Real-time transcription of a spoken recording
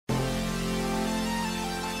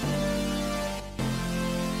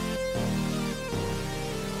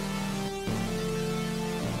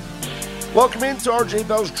Welcome into RJ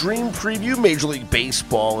Bell's Dream Preview, Major League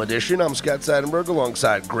Baseball edition. I'm Scott Seidenberg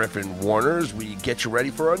alongside Griffin Warner as we get you ready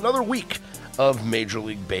for another week of Major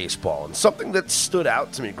League Baseball. And something that stood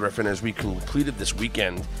out to me, Griffin, as we completed this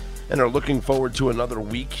weekend and are looking forward to another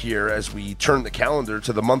week here as we turn the calendar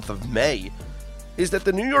to the month of May, is that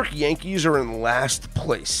the New York Yankees are in last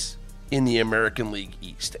place in the American League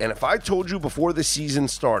East. And if I told you before the season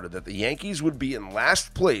started that the Yankees would be in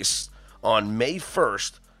last place on May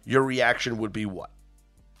 1st, your reaction would be what?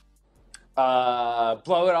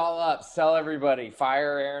 Blow it all up. Sell everybody.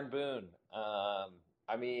 Fire Aaron Boone.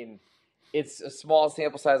 It's a small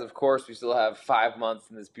sample size, of course. We still have 5 months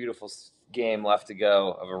in this beautiful game left to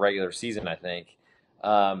go of a regular season, I think.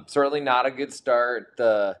 Certainly not a good start.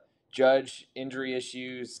 The Judge injury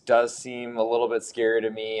issues does seem a little bit scary to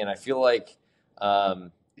me, and I feel like,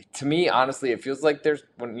 to me, honestly, it feels like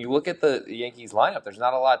when you look at the Yankees lineup, there's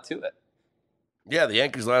not a lot to it. Yeah, the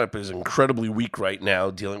Yankees lineup is incredibly weak right now,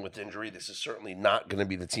 dealing with injury. This is certainly not going to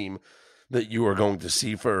be the team that you are going to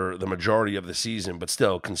see for the majority of the season. But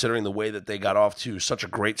still, considering the way that they got off to such a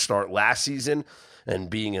great start last season and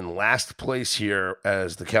being in last place here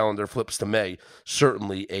as the calendar flips to May,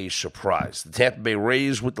 certainly a surprise. The Tampa Bay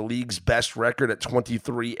Rays with the league's best record at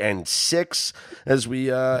 23-6 as we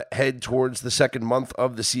head towards the second month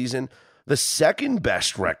of the season. The second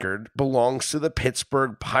best record belongs to the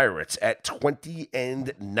Pittsburgh Pirates at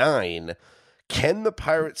 20-9. Can the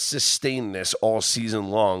Pirates sustain this all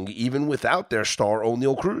season long, even without their star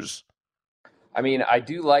O'Neal Cruz? I mean, I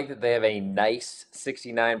do like that they have a nice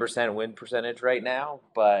 69% win percentage right now,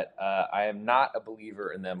 but I am not a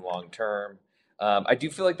believer in them long term. I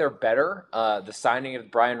do feel like they're better. The signing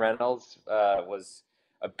of Brian Reynolds was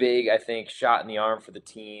a big, I think, shot in the arm for the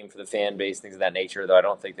team, for the fan base, things of that nature, though I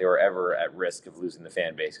don't think they were ever at risk of losing the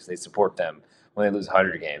fan base because they support them when they lose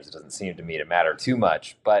 100 games. It doesn't seem to me to matter too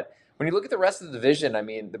much. But when you look at the rest of the division, I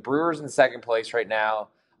mean, the Brewers in second place right now,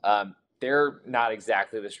 they're not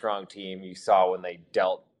exactly the strong team you saw when they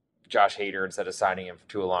dealt Josh Hader instead of signing him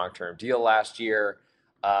to a long-term deal last year.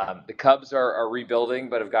 The Cubs are rebuilding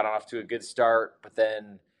but have gotten off to a good start, but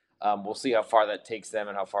then we'll see how far that takes them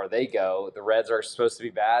and how far they go. The Reds are supposed to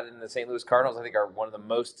be bad, and the St. Louis Cardinals, I think, are one of the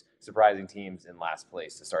most surprising teams in last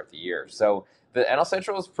place to start the year. So the NL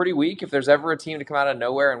Central is pretty weak. If there's ever a team to come out of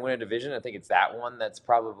nowhere and win a division, I think it's that one that's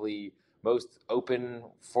probably most open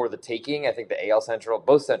for the taking. I think the AL Central,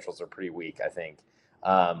 both Centrals are pretty weak, I think.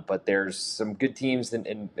 But there's some good teams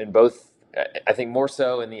in both, I think more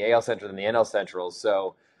so in the AL Central than the NL Central.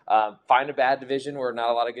 So find a bad division where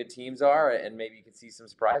not a lot of good teams are, and maybe you can see some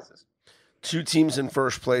surprises. Two teams in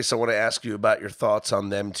first place. I want to ask you about your thoughts on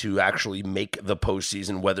them to actually make the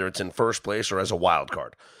postseason, whether it's in first place or as a wild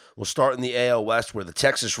card. We'll start in the AL West, where the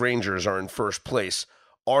Texas Rangers are in first place.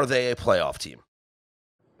 Are they a playoff team?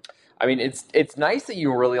 I mean, it's nice that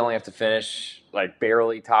you really only have to finish like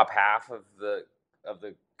barely top half of the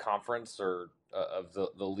conference or of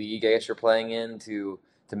the league, I guess you're playing in to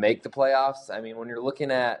make the playoffs. I mean, when you're looking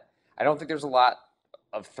at, I don't think there's a lot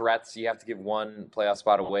of threats. You have to give one playoff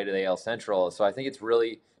spot away to the AL Central. So I think it's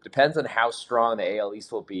really depends on how strong the AL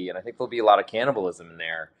East will be. And I think there'll be a lot of cannibalism in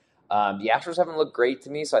there. The Astros haven't looked great to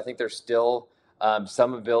me. So I think there's still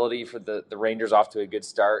some ability for the Rangers off to a good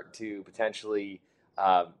start to potentially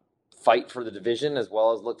fight for the division, as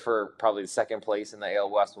well as look for probably the second place in the AL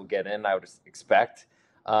West will get in, I would expect.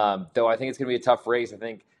 Though I think it's going to be a tough race. I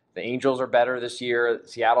think the Angels are better this year.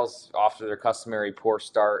 Seattle's off to their customary poor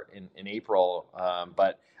start in April,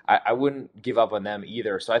 but I wouldn't give up on them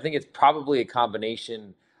either. So I think it's probably a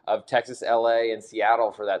combination of Texas, LA, and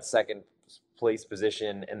Seattle for that second place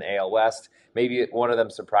position in the AL West. Maybe one of them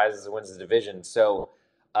surprises and wins the division. So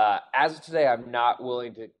as of today, I'm not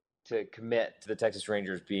willing to commit to the Texas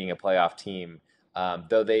Rangers being a playoff team,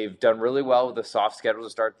 though they've done really well with a soft schedule to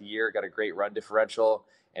start the year, got a great run differential,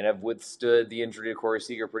 and have withstood the injury to Corey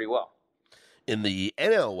Seager pretty well. In the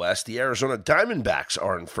NL West, the Arizona Diamondbacks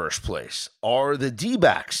are in first place. Are the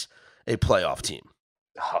D-backs a playoff team?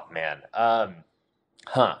 Oh, man.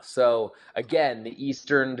 So, again, the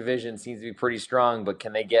Eastern Division seems to be pretty strong, but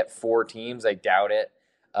can they get 4 teams? I doubt it.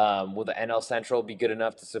 Will the NL Central be good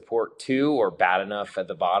enough to support 2 or bad enough at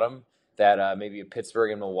the bottom that maybe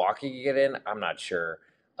Pittsburgh and Milwaukee can get in? I'm not sure.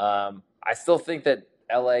 I still think that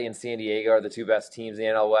LA and San Diego are the 2 best teams in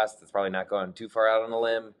the NL West. That's probably not going too far out on a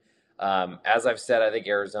limb. As I've said, I think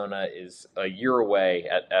Arizona is a year away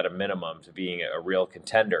at a minimum to being a real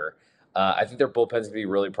contender. I think their bullpen's going to be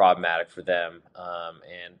really problematic for them.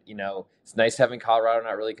 And, you know, it's nice having Colorado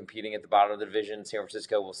not really competing at the bottom of the division. San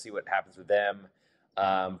Francisco, we'll see what happens with them.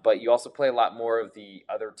 But you also play a lot more of the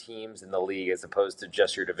other teams in the league as opposed to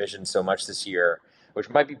just your division so much this year. which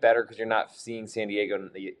might be better because you're not seeing San Diego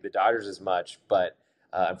and the Dodgers as much. But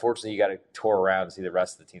unfortunately, you got to tour around and see the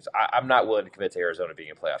rest of the teams. I'm not willing to commit to Arizona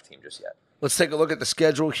being a playoff team just yet. Let's take a look at the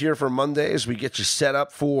schedule here for Monday as we get you set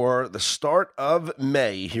up for the start of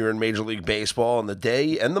May here in Major League Baseball. And the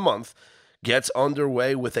day and the month gets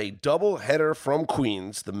underway with a doubleheader from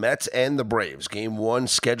Queens, the Mets and the Braves. Game 1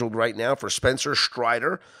 scheduled right now for Spencer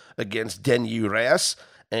Strider against Den Reyes.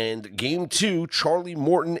 And Game 2, Charlie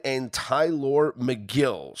Morton and Tyler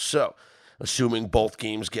McGill. So, assuming both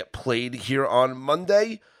games get played here on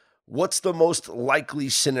Monday, what's the most likely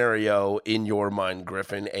scenario in your mind,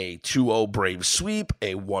 Griffin? A 2-0 Braves sweep,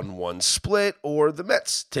 a 1-1 split, or the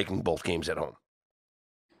Mets taking both games at home?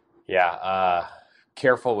 Yeah,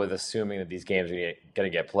 careful with assuming that these games are going to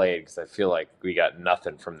get played because I feel like we got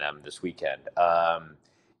nothing from them this weekend.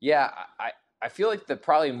 I feel like the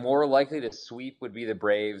probably more likely to sweep would be the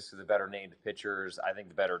Braves, the better named pitchers. I think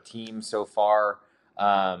the better team so far.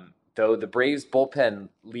 Though the Braves bullpen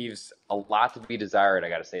leaves a lot to be desired, I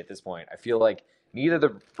got to say at this point. I feel like neither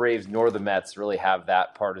the Braves nor the Mets really have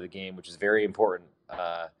that part of the game, which is very important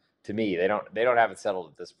to me. They don't have it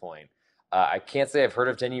settled at this point. I can't say I've heard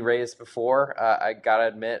of Den Reyes before, I got to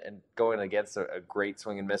admit, and going against a great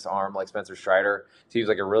swing and miss arm like Spencer Strider seems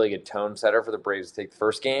like a really good tone setter for the Braves to take the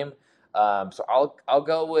first game. So I'll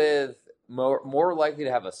go with more likely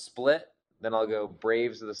to have a split. Then I'll go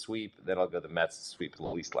Braves with a sweep. Then I'll go the Mets sweep, the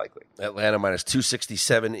least likely. Atlanta minus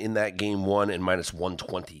 267 in that Game 1 and minus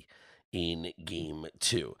 120 in Game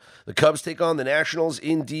 2. The Cubs take on the Nationals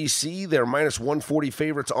in D.C. They're minus 140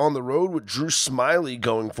 favorites on the road with Drew Smyly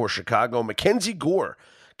going for Chicago. Mackenzie Gore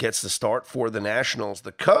gets the start for the Nationals.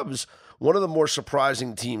 The Cubs, one of the more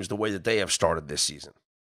surprising teams the way that they have started this season.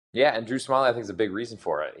 Yeah, and Drew Smyly, I think, is a big reason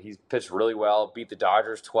for it. He's pitched really well, beat the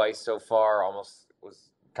Dodgers twice so far, almost was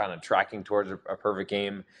kind of tracking towards a perfect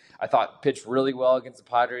game. I thought pitched really well against the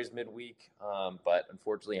Padres midweek, but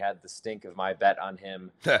unfortunately had the stink of my bet on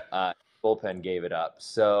him. Bullpen gave it up.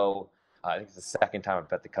 So I think it's the second time I've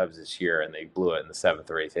bet the Cubs this year, and they blew it in the 7th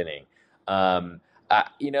or 8th inning. I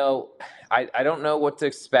don't know what to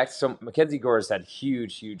expect. So Mackenzie Gore has had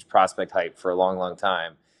huge prospect hype for a long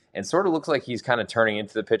time, and sort of looks like he's kind of turning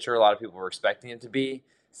into the pitcher a lot of people were expecting him to be.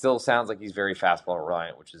 Still sounds like he's very fastball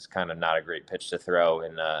reliant, which is kind of not a great pitch to throw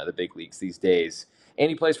in the big leagues these days. And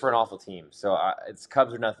he plays for an awful team. So it's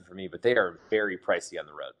Cubs are nothing for me, but they are very pricey on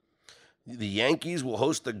the road. The Yankees will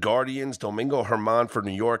host the Guardians. Domingo Germán for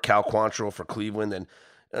New York, Cal Quantrill for Cleveland. And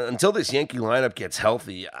until this Yankee lineup gets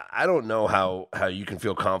healthy, I don't know how you can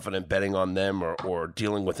feel confident betting on them or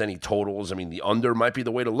dealing with any totals. I mean, the under might be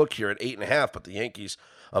the way to look here at 8.5, but the Yankees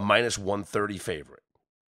a minus 130 favorite.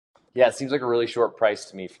 Yeah, it seems like a really short price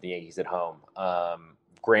to me for the Yankees at home.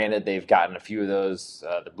 Granted, they've gotten a few of those.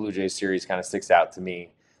 The Blue Jays series kind of sticks out to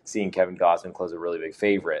me, seeing Kevin Gausman close a really big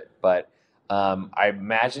favorite. But I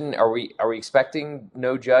imagine, are we expecting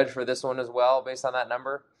no Judge for this one as well, based on that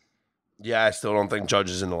number? Yeah, I still don't think Judge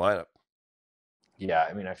is in the lineup. Yeah,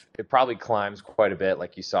 I mean, it probably climbs quite a bit,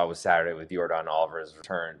 like you saw with Saturday with Yordan Alvarez's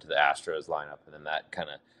return to the Astros lineup, and then that kind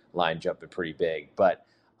of line jumping pretty big. But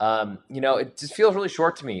it just feels really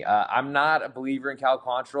short to me. I'm not a believer in Cal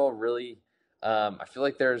Quantrill, really. I feel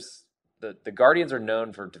like there's the Guardians are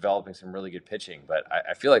known for developing some really good pitching, but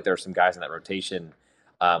I feel like there are some guys in that rotation,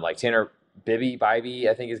 like Tanner Bibby,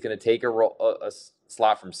 I think is going to take a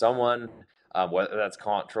slot from someone. Whether that's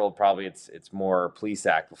Quantrill, probably it's more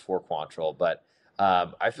Plesac before Quantrill. But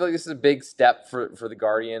I feel like this is a big step for the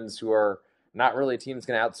Guardians, who are not really a team that's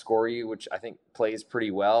going to outscore you, which I think plays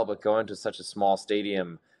pretty well. But going to such a small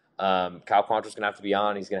stadium, Cal Quantrill's going to have to be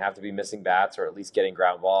on. He's going to have to be missing bats or at least getting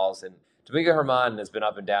ground balls. And Domingo Germán has been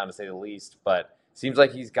up and down, to say the least, but seems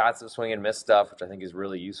like he's got some swing and miss stuff, which I think is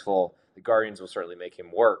really useful. The Guardians will certainly make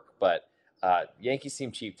him work, but Yankees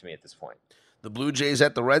seem cheap to me at this point. The Blue Jays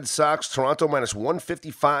at the Red Sox. Toronto minus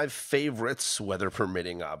 155 favorites, weather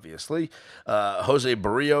permitting, obviously. Jose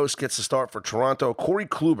Barrios gets the start for Toronto. Corey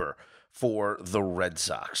Kluber for the Red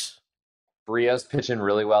Sox. Barrios pitching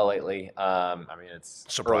really well lately. It's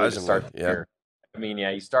surprising. Yeah.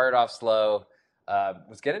 He started off slow.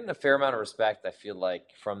 Was getting a fair amount of respect, I feel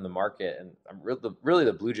like, from the market, and really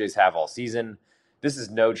the Blue Jays have all season. This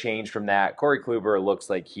is no change from that. Corey Kluber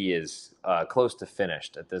looks like he is close to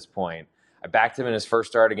finished at this point. I backed him in his first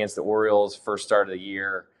start against the Orioles, first start of the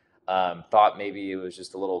year. Thought maybe it was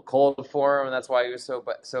just a little cold for him, and that's why he was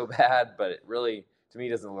so bad. But it really, to me,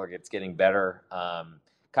 doesn't look like it's getting better.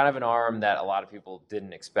 Kind of an arm that a lot of people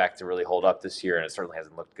didn't expect to really hold up this year, and it certainly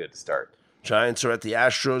hasn't looked good to start. Giants are at the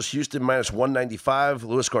Astros. Houston minus 195.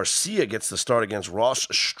 Luis Garcia gets the start against Ross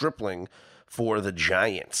Stripling for the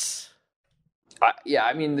Giants. Yeah,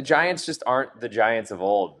 I mean, the Giants just aren't the Giants of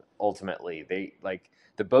old. Ultimately, they like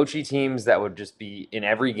the Bochy teams that would just be in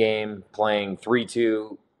every game playing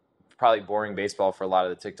 3-2, probably boring baseball for a lot of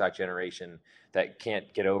the TikTok generation that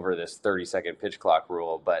can't get over this 30-second pitch clock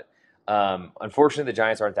rule. But unfortunately, the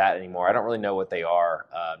Giants aren't that anymore. I don't really know what they are.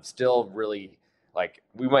 Still, really, like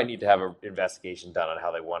we might need to have an investigation done on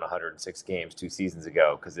how they won 106 games 2 seasons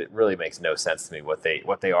ago, because it really makes no sense to me what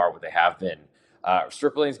they are, what they have been.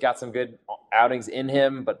 Stripling's got some good outings in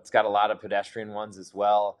him, but it's got a lot of pedestrian ones as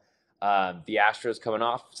well. The Astros coming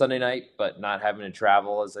off Sunday night, but not having to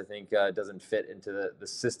travel, as I think doesn't fit into the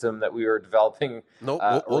system that we were developing. Nope,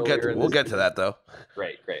 we'll get to that though.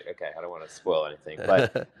 Great. Okay, I don't want to spoil anything,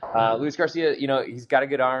 but Luis Garcia, he's got a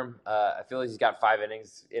good arm. I feel like he's got 5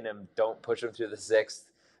 innings in him. Don't push him through the 6th.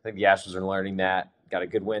 I think the Astros are learning that. Got a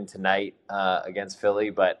good win tonight against Philly,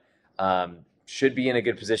 but should be in a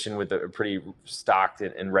good position with a pretty stocked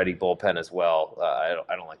and ready bullpen as well. I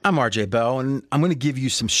don't like that. I'm RJ Bell, and I'm going to give you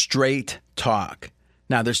some straight talk.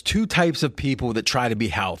 Now, there's 2 types of people that try to be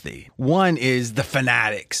healthy. One is the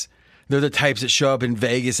fanatics. They're the types that show up in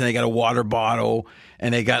Vegas and they got a water bottle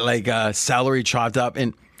and they got like celery chopped up.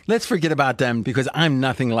 And let's forget about them because I'm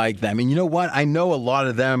nothing like them. And you know what? I know a lot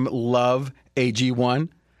of them love AG1,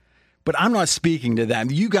 but I'm not speaking to them.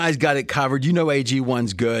 You guys got it covered. You know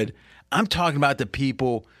AG1's good. I'm talking about the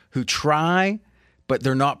people who try, but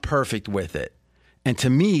they're not perfect with it. And to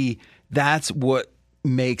me, that's what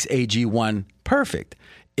makes AG1 perfect,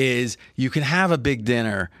 is you can have a big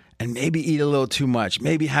dinner and maybe eat a little too much,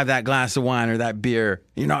 maybe have that glass of wine or that beer.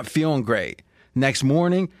 You're not feeling great. Next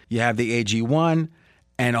morning, you have the AG1,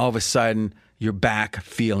 and all of a sudden, you're back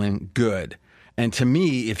feeling good. And to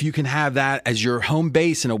me, if you can have that as your home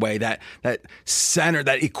base in a way, that center,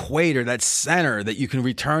 that equator, that center that you can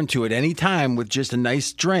return to at any time with just a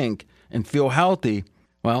nice drink and feel healthy,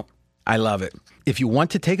 well, I love it. If you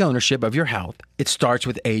want to take ownership of your health, it starts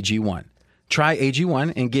with AG1. Try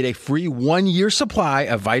AG1 and get a free 1-year supply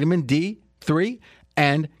of vitamin D3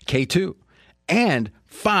 and K2 and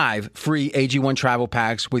 5 free AG1 travel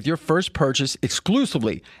packs with your first purchase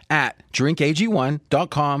exclusively at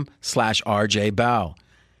drinkag1.com/RJBell.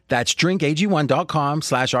 That's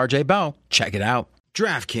drinkag1.com/RJBell. Check it out.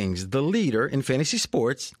 DraftKings, the leader in fantasy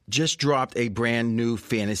sports, just dropped a brand new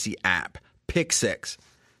fantasy app, Pick Six.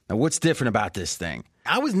 Now, what's different about this thing?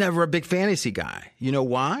 I was never a big fantasy guy. You know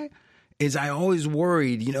why? Is I always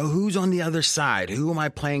worried, who's on the other side? Who am I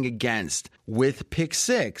playing against? With Pick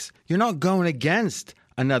Six, you're not going against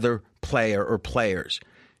another player or players.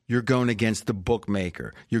 You're going against the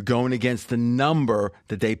bookmaker. You're going against the number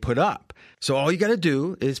that they put up. So all you got to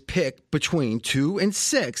do is pick between 2 and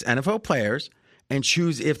 6 NFL players and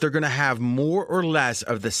choose if they're going to have more or less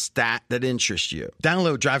of the stat that interests you.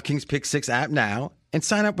 Download DraftKings Pick 6 app now and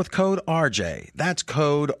sign up with code RJ. That's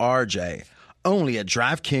code RJ. Only at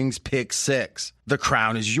DraftKings Pick 6. The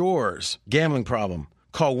crown is yours. Gambling problem?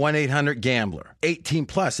 Call 1-800-GAMBLER. 18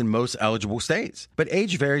 plus in most eligible states. But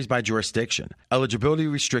age varies by jurisdiction. Eligibility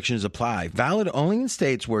restrictions apply. Valid only in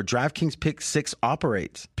states where DraftKings Pick 6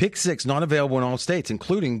 operates. Pick 6 not available in all states,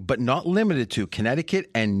 including but not limited to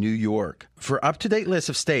Connecticut and New York. For up-to-date list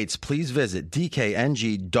of states, please visit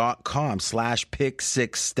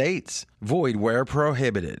dkng.com/pick6states. Void where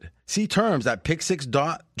prohibited. See terms at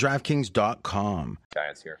pick6.draftkings.com.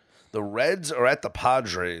 Giants here. The Reds are at the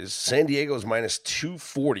Padres. San Diego's minus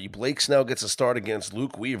 240. Blake Snell gets a start against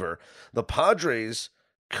Luke Weaver. The Padres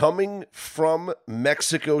coming from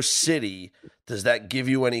Mexico City. Does that give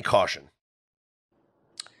you any caution?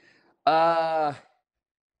 I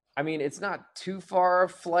mean, it's not too far a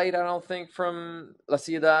flight, I don't think, from La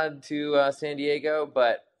Ciudad to San Diego,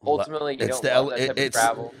 but ultimately you don't love that type of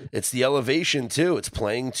travel. It's the elevation, too. It's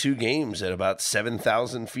playing 2 games at about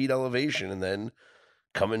 7,000 feet elevation and then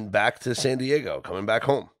coming back to San Diego, coming back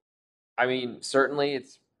home. I mean, certainly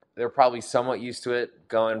they're probably somewhat used to it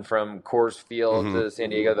going from Coors Field to San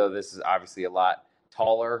Diego, though this is obviously a lot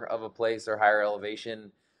taller of a place or higher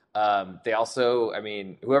elevation. They also, I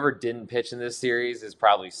mean, whoever didn't pitch in this series is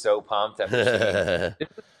probably so pumped after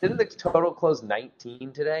didn't the total close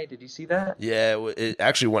 19 today? Did you see that? Yeah, it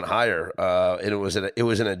actually went higher, and it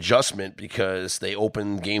was an adjustment because they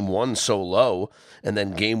opened game 1 so low, and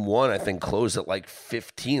then game 1 I think closed at like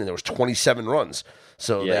 15, and there was 27 runs.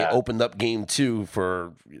 So they opened up game 2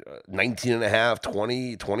 for 19 and a half,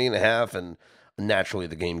 20 and a half, and naturally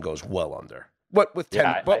the game goes well under. But with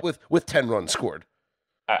 10, with 10 runs scored.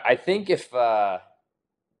 I think if,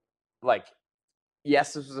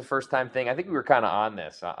 yes, this was a first-time thing. I think we were kind of on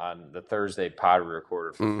this on the Thursday pod we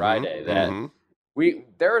recorded for Friday. That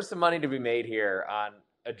there is some money to be made here on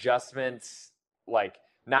adjustments, like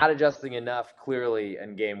not adjusting enough clearly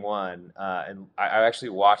in game one. And I actually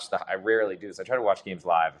watched I rarely do this. I try to watch games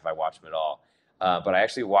live if I watch them at all. But I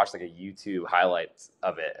actually watched like a YouTube highlights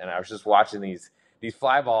of it. And I was just watching these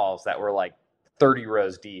fly balls that were like 30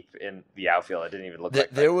 rows deep in the outfield. It didn't even look like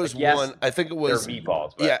there was like, yes, one. I think it was they're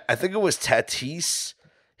meatballs. But. Yeah, I think it was Tatis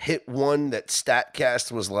hit one that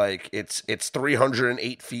Statcast was like it's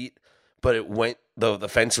 308 feet, but it went the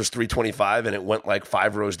fence was 325 and it went like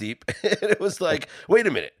 5 rows deep. And it was like, wait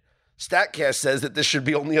a minute, Statcast says that this should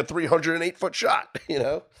be only a 308-foot shot.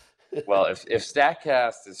 Well, if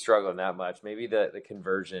Statcast is struggling that much, maybe the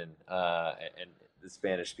conversion and the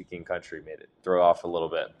Spanish-speaking country made it throw off a little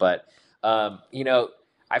bit. But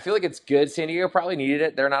I feel like it's good. San Diego probably needed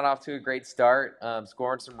it. They're not off to a great start.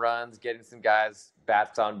 Scoring some runs, getting some guys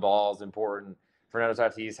bats on balls, important. Fernando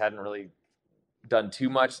Tatis hadn't really done too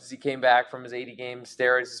much since he came back from his 80-game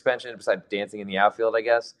steroid suspension, besides dancing in the outfield, I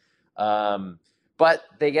guess. But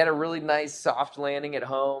they get a really nice soft landing at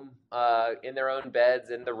home in their own beds,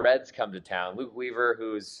 and the Reds come to town. Luke Weaver,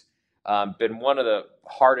 who's been one of the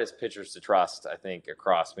hardest pitchers to trust, I think,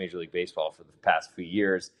 across Major League Baseball for the past few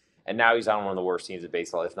years, and now he's on one of the worst teams in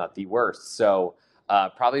baseball, if not the worst. So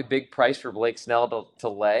probably a big price for Blake Snell to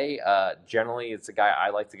lay. Generally, it's a guy I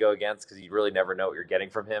like to go against because you really never know what you're getting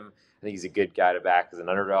from him. I think he's a good guy to back as an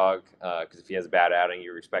underdog because if he has a bad outing,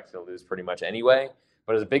 you're expecting to lose pretty much anyway.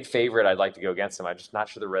 But as a big favorite, I'd like to go against him. I'm just not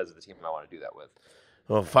sure the Reds are the team I want to do that with.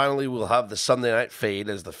 Well, finally, we'll have the Sunday night fade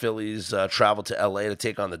as the Phillies travel to L.A. to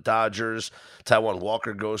take on the Dodgers. Taijuan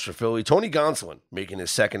Walker goes for Philly. Tony Gonsolin making his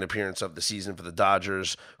second appearance of the season for the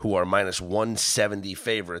Dodgers, who are minus 170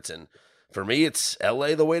 favorites. And for me, it's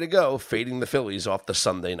L.A. the way to go, fading the Phillies off the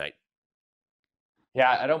Sunday night.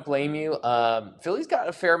 Yeah, I don't blame you. Philly's got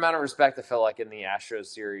a fair amount of respect, I feel like, in the Astros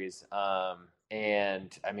series.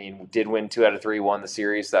 And, I mean, did win 2 out of 3, won the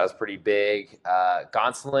series. So that was pretty big.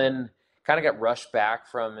 Gonsolin kind of got rushed back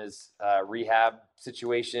from his rehab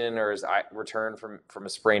situation or his return from a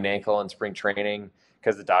sprained ankle in spring training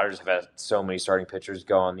because the Dodgers have had so many starting pitchers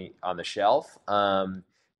go on the shelf.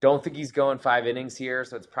 Don't think he's going 5 innings here,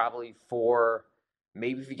 so it's probably 4.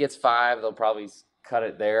 Maybe if he gets 5, they'll probably cut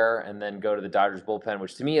it there and then go to the Dodgers bullpen,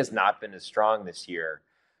 which to me has not been as strong this year.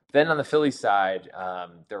 Then on the Phillies side,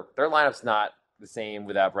 their lineup's not the same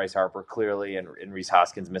without Bryce Harper, clearly, and Rhys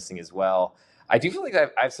Hoskins missing as well. I do feel like I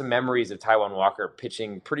have some memories of Taijuan Walker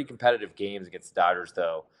pitching pretty competitive games against the Dodgers,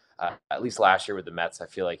 though. At least last year with the Mets, I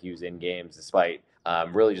feel like he was in games despite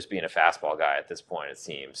really just being a fastball guy at this point, it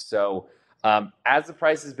seems. So as the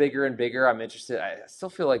price is bigger and bigger, I'm interested. I still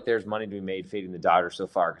feel like there's money to be made fading the Dodgers so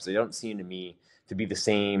far because they don't seem to me to be the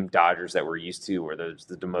same Dodgers that we're used to, where they're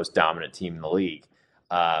the most dominant team in the league.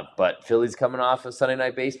 But Philly's coming off a Sunday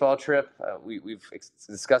night baseball trip. We've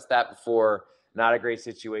discussed that before. Not a great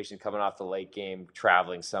situation coming off the late game,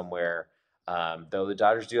 traveling somewhere. Though the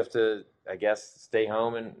Dodgers do have to, I guess, stay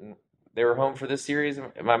home, and they were home for this series.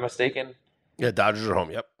 Am I mistaken? Yeah, Dodgers are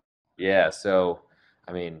home. Yep. Yeah. So,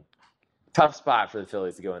 I mean, tough spot for the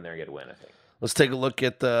Phillies to go in there and get a win, I think. Let's take a look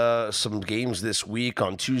at some games this week.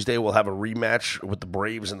 On Tuesday, we'll have a rematch with the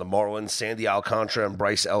Braves and the Marlins, Sandy Alcantara and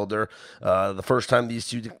Bryce Elder. The first time these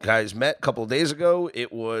two guys met a couple of days ago,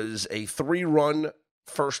 it was a 3-run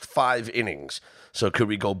first 5 innings. So could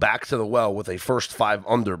we go back to the well with a first 5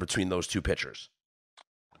 under between those two pitchers?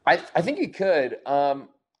 I think you could. I'm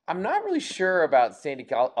not really sure about Sandy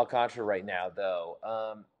Alcantara right now,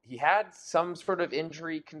 though. He had some sort of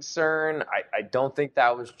injury concern. I don't think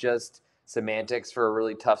that was just semantics for a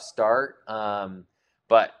really tough start.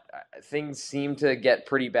 But things seem to get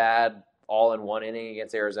pretty bad all in one inning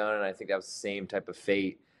against Arizona, and I think that was the same type of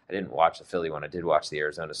fate. I didn't watch the Philly one. I did watch the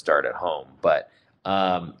Arizona start at home. But,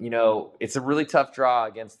 it's a really tough draw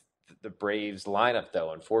against the Braves lineup,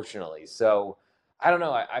 though, unfortunately. So, I don't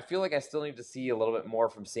know. I feel like I still need to see a little bit more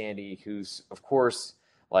from Sandy, who's, of course,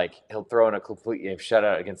 like he'll throw in a complete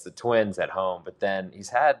shutout against the Twins at home. But then he's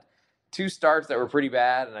had 2 starts that were pretty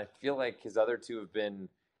bad, and I feel like his other 2 have been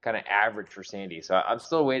kind of average for Sandy. So I'm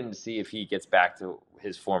still waiting to see if he gets back to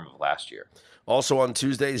his form of last year. Also on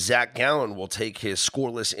Tuesday, Zach Gallen will take his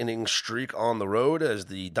scoreless inning streak on the road as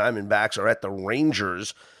the Diamondbacks are at the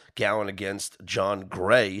Rangers. Gallen against John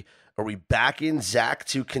Gray. Are we back in Zach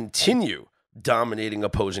to continue dominating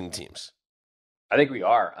opposing teams? I think we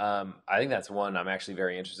are. I think that's one I'm actually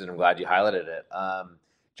very interested in. I'm glad you highlighted it.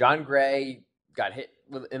 John Gray got hit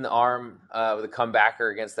in the arm with a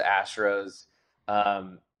comebacker against the Astros.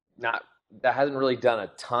 That hasn't really done a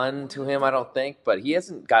ton to him, I don't think, but he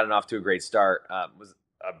hasn't gotten off to a great start. Was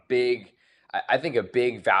a big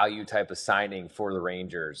value type of signing for the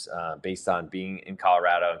Rangers based on being in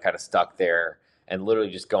Colorado and kind of stuck there. and literally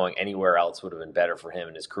just going anywhere else would have been better for him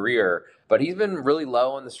in his career. But he's been really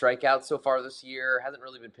low on the strikeouts so far this year, hasn't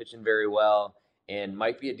really been pitching very well, and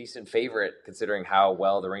might be a decent favorite considering how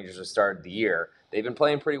well the Rangers have started the year. They've been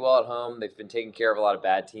playing pretty well at home. They've been taking care of a lot of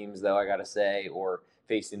bad teams, though, I got to say, or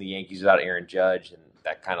facing the Yankees without Aaron Judge, and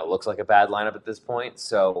that kind of looks like a bad lineup at this point.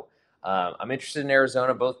 So I'm interested in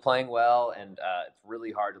Arizona, both playing well, and it's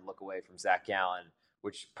really hard to look away from Zach Gallen,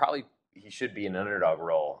 which probably he should be an underdog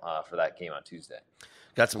role for that game on Tuesday.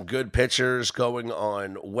 Got some good pitchers going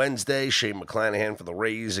on Wednesday. Shane McClanahan for the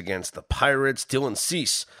Rays against the Pirates. Dylan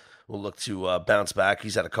Cease will look to bounce back.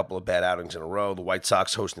 He's had a couple of bad outings in a row. The White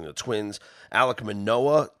Sox hosting the Twins. Alek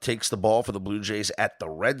Manoah takes the ball for the Blue Jays at the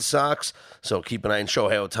Red Sox. So keep an eye on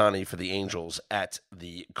Shohei Ohtani for the Angels at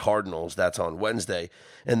the Cardinals. That's on Wednesday.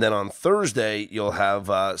 And then on Thursday, you'll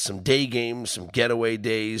have some day games, some getaway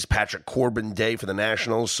days. Patrick Corbin Day for the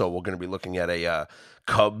Nationals. So we're going to be looking at a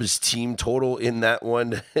Cubs team total in that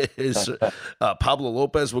one. Is Pablo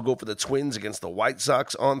Lopez will go for the Twins against the White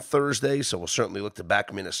Sox on Thursday, so we'll certainly look to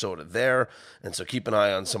back Minnesota there. And so keep an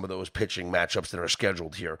eye on some of those pitching matchups that are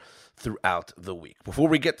scheduled here throughout the week. Before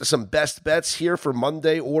we get to some best bets here for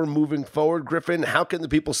Monday or moving forward, Griffin, how can the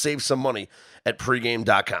people save some money at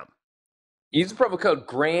pregame.com? Use the promo code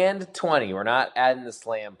GRAND20. We're not adding the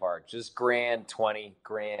slam part, just GRAND20.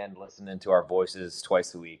 Grand, listening to our voices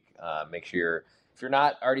twice a week. Make sure if you're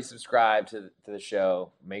not already subscribed to the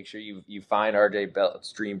show, make sure you find RJ Bell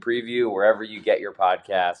Stream Preview wherever you get your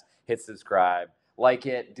podcast. Hit subscribe, like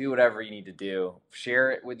it, do whatever you need to do.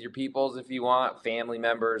 Share it with your peoples if you want, family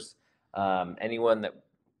members, anyone that,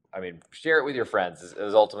 share it with your friends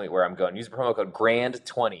is ultimately where I'm going. Use the promo code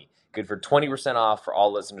GRAND20. Good for 20% off for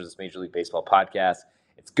all listeners of this Major League Baseball podcast.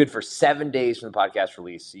 It's good for 7 days from the podcast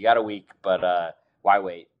release. So you got a week, but why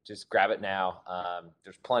wait? Just grab it now.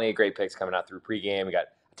 There's plenty of great picks coming out through pregame. We got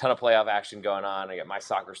a ton of playoff action going on. I got my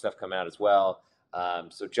soccer stuff coming out as well.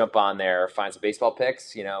 So jump on there, find some baseball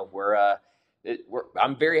picks. You know,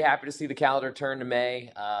 I'm very happy to see the calendar turn to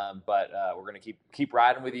May, but we're going to keep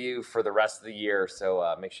riding with you for the rest of the year.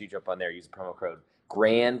 So make sure you jump on there. Use the promo code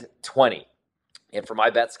GRAND20. And for my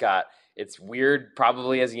bet, Scott, it's weird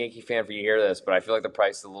probably as a Yankee fan for you to hear this, but I feel like the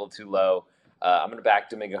price is a little too low. I'm going to back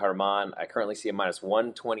Domingo Germán. I currently see a minus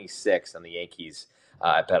 126 on the Yankees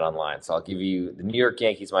at Bet Online. So I'll give you the New York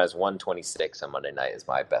Yankees minus 126 on Monday night is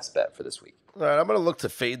my best bet for this week. All right, I'm going to look to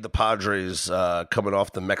fade the Padres coming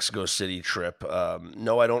off the Mexico City trip.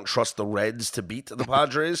 No, I don't trust the Reds to beat the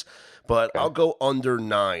Padres, but okay. I'll go under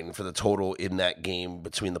 9 for the total in that game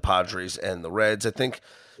between the Padres and the Reds. I think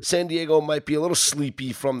San Diego might be a little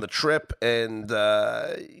sleepy from the trip, and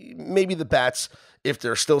maybe the bats, if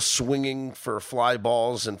they're still swinging for fly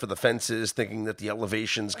balls and for the fences, thinking that the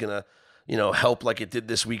elevation's going to, help like it did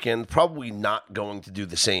this weekend, probably not going to do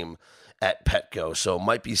the same at Petco. So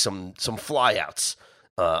might be some flyouts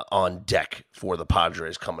on deck for the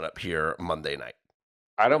Padres coming up here Monday night.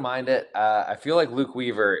 I don't mind it. I feel like Luke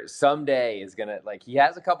Weaver someday is going to, he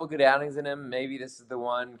has a couple good outings in him. Maybe this is the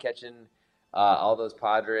one catching all those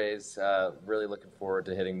Padres. Really looking forward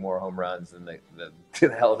to hitting more home runs than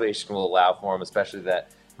the elevation will allow for him, especially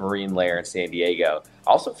that marine layer in San Diego. I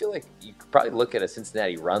also feel like you could probably look at a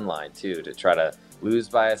Cincinnati run line, too, to try to lose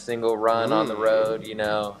by a single run on the road,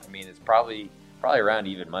 it's probably around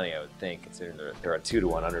even money, I would think, considering they're a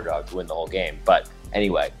 2-1 underdog to win the whole game. But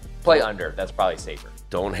anyway, play under. That's probably safer.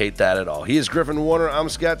 Don't hate that at all. He is Griffin Warner. I'm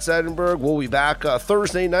Scott Seidenberg. We'll be back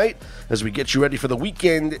Thursday night as we get you ready for the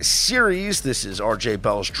weekend series. This is RJ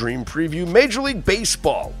Bell's Dream Preview, Major League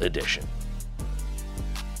Baseball edition.